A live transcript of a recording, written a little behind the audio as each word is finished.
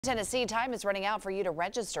Tennessee, time is running out for you to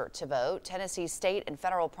register to vote. Tennessee's state and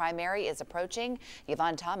federal primary is approaching.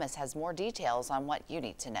 Yvonne Thomas has more details on what you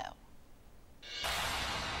need to know.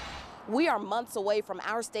 We are months away from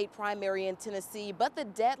our state primary in Tennessee, but the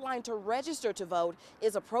deadline to register to vote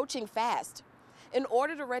is approaching fast. In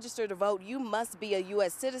order to register to vote, you must be a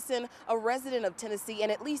U.S. citizen, a resident of Tennessee,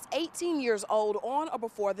 and at least 18 years old on or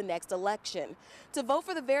before the next election. To vote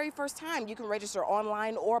for the very first time, you can register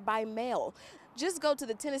online or by mail. Just go to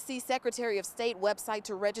the Tennessee Secretary of State website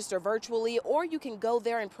to register virtually, or you can go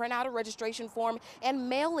there and print out a registration form and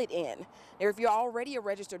mail it in. Now, if you're already a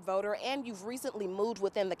registered voter and you've recently moved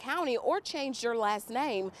within the county or changed your last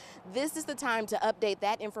name, this is the time to update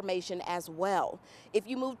that information as well. If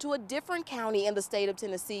you move to a different county in the state of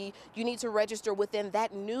Tennessee, you need to register within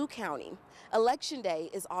that new county. Election Day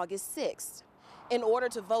is August 6th. In order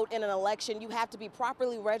to vote in an election, you have to be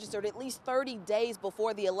properly registered at least 30 days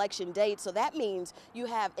before the election date, so that means you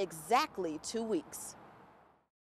have exactly 2 weeks.